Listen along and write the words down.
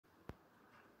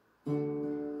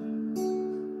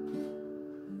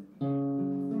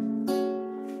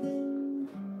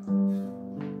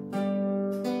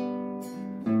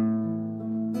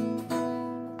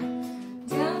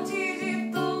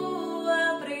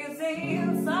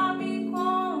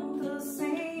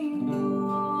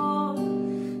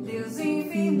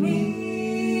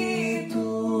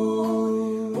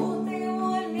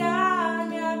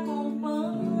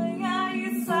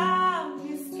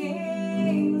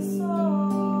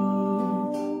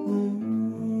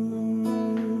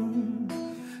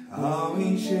Ao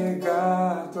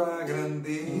enxergar tua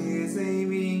grandeza em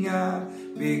minha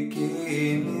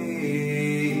pequenez,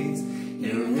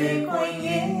 eu reconheço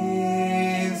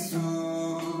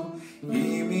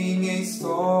que minha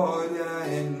história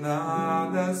é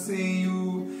nada sem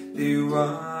o teu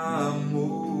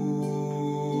amor.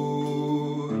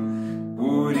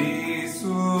 Por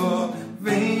isso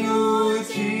venho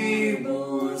te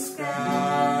buscar,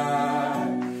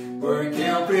 porque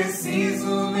eu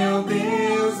preciso, meu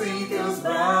Deus, em teus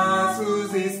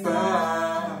braços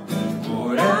estar,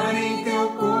 morar em teu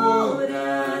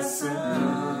coração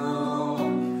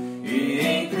e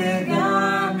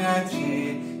entregar-me a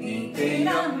ti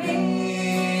inteiramente.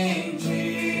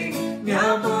 Me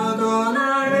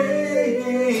abandonarei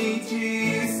em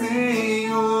ti,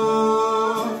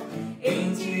 Senhor,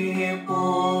 em ti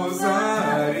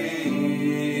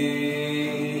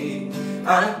repousarei.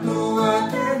 A tua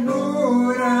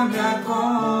ternura me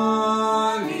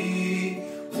acolhe,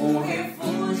 um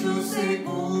refúgio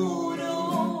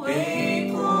seguro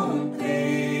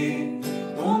encontrei.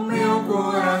 O meu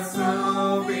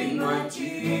coração venho a te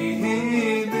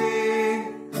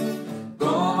render.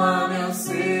 Toma meu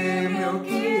ser, meu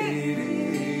querer.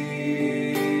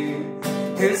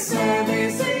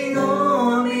 Recebe,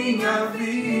 Senhor, minha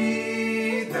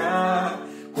vida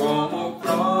como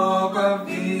prova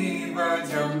viva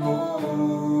de amor.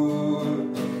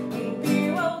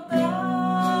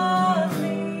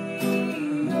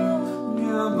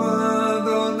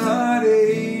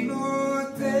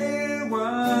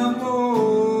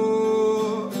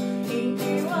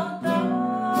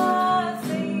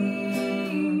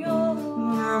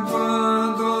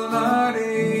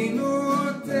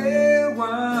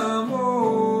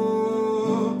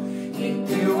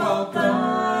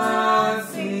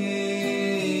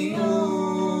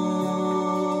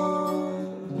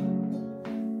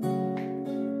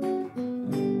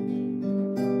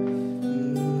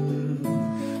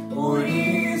 Por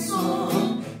isso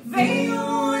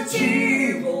venho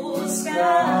te buscar,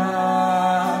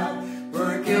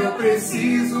 porque eu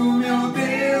preciso, meu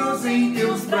Deus, em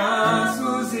teus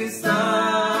braços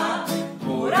estar,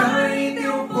 morar em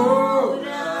teu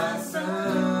coração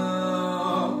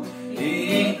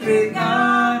e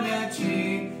entregar-me a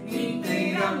ti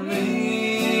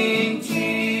inteiramente.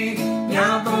 Me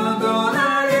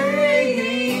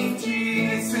abandonarei em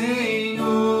ti,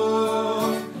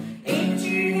 Senhor, em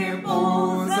ti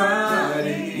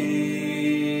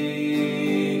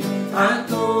repousarei. A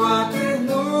tua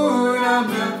ternura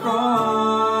me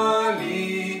acolhe,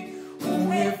 um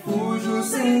refúgio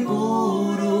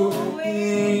seguro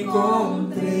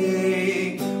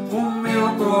encontrei. O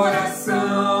meu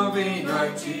coração venho a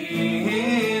te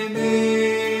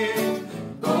render.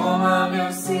 Toma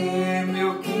meu ser,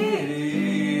 meu querer.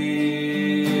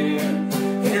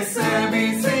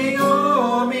 Recebe,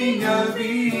 Senhor, minha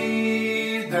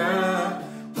vida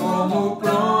como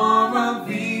prova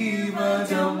viva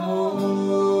de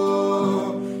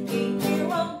amor. Em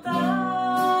teu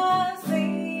altar,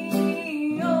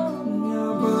 Senhor, Me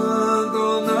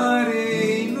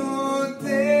abandonarei no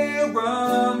teu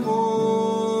amor.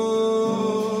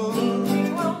 em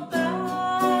teu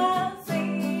altar,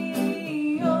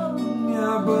 Senhor, Me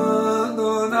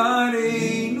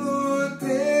abandonarei no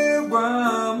teu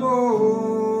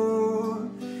amor.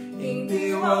 em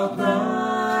Teu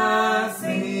altar,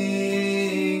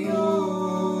 Senhor.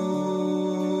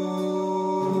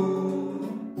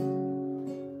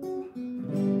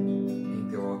 Em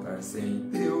teu altar,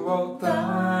 Senhor. Teu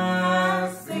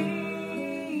altar,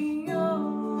 Senhor.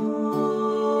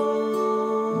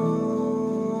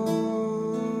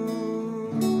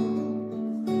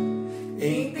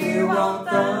 em teu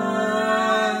altar.